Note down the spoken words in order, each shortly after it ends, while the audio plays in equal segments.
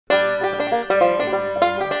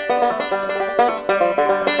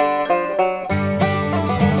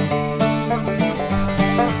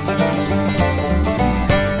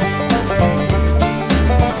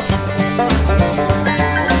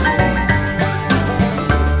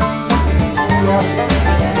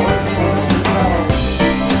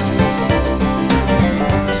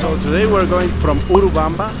we're going from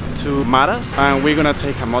Urubamba to Maras, and we're gonna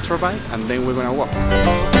take a motorbike and then we're gonna walk.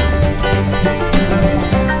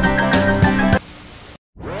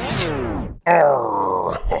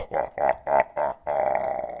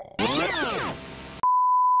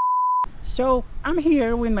 So I'm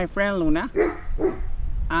here with my friend Luna,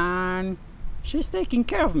 and she's taking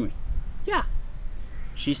care of me. Yeah,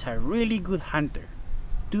 she's a really good hunter.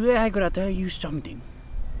 Today I gotta tell you something.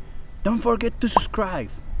 Don't forget to subscribe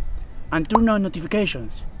and turn on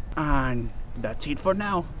notifications. And that's it for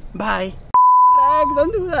now. Bye. Rex,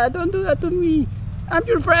 don't do that. Don't do that to me. I'm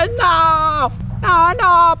your friend. No! No,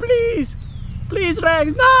 no, please. Please,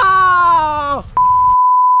 Rex, no!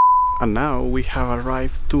 And now we have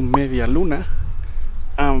arrived to Media Luna.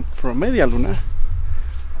 And from Media Luna,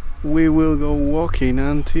 we will go walking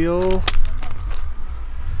until...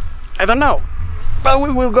 I don't know, but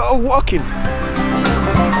we will go walking.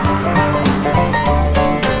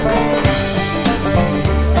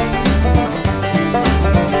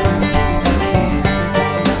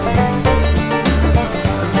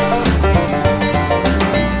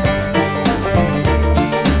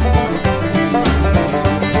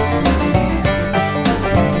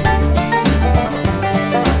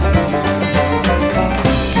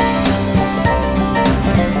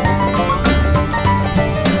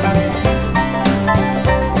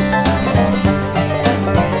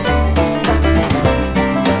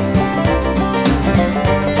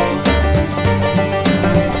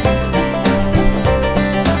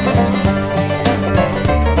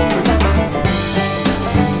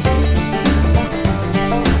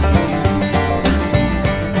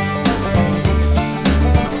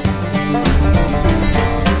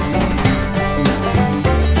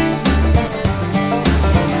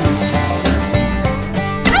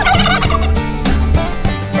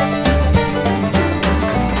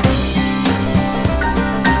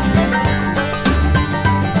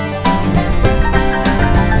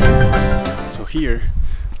 Here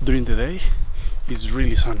during the day it's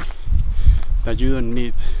really sunny, that you don't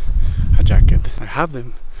need a jacket. I have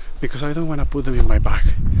them because I don't want to put them in my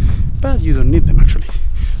bag, but you don't need them actually.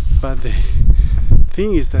 But the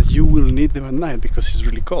thing is that you will need them at night because it's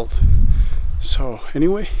really cold. So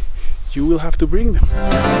anyway, you will have to bring them.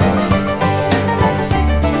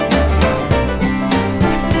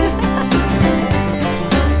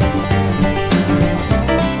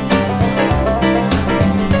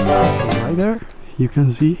 There you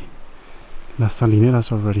can see Las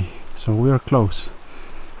Salineras already, so we are close.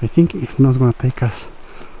 I think it's not going to take us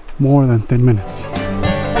more than 10 minutes.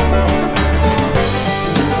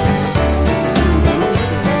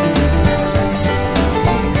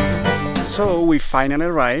 So we finally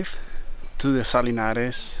arrived to the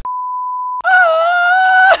Salineras.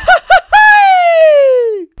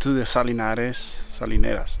 To the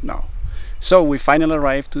Salineras, no. So we finally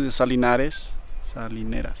arrived to the Salineras.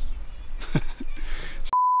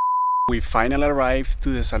 We finally arrived to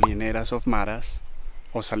the Salineras of Maras,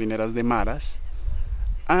 or Salineras de Maras,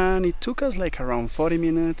 and it took us like around 40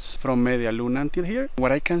 minutes from Media Luna until here.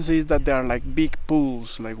 What I can see is that there are like big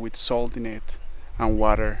pools, like with salt in it and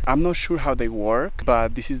water. I'm not sure how they work,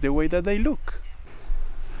 but this is the way that they look.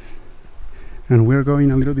 And we're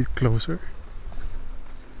going a little bit closer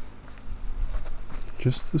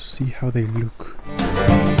just to see how they look.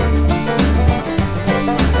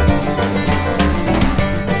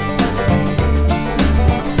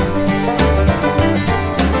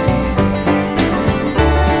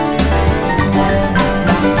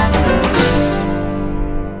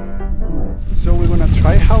 So we're gonna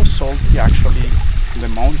try how salty actually the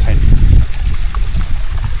mountain is.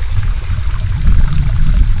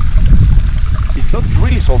 It's not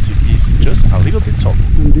really salty, it's just a little bit salty.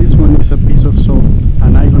 And this one is a piece of salt,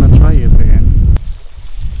 and I'm gonna try it again.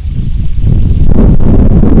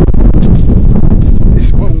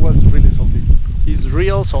 This one was really salty. It's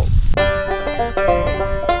real salt.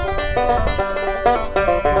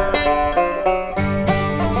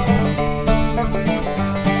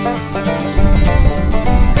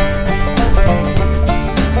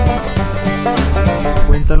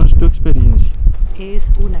 Cuéntanos tu experiencia.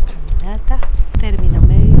 Es una caminata, término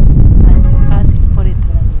medio, alto fácil por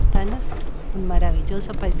entre las montañas, un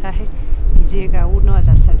maravilloso paisaje y llega uno a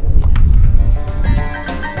las Salineras.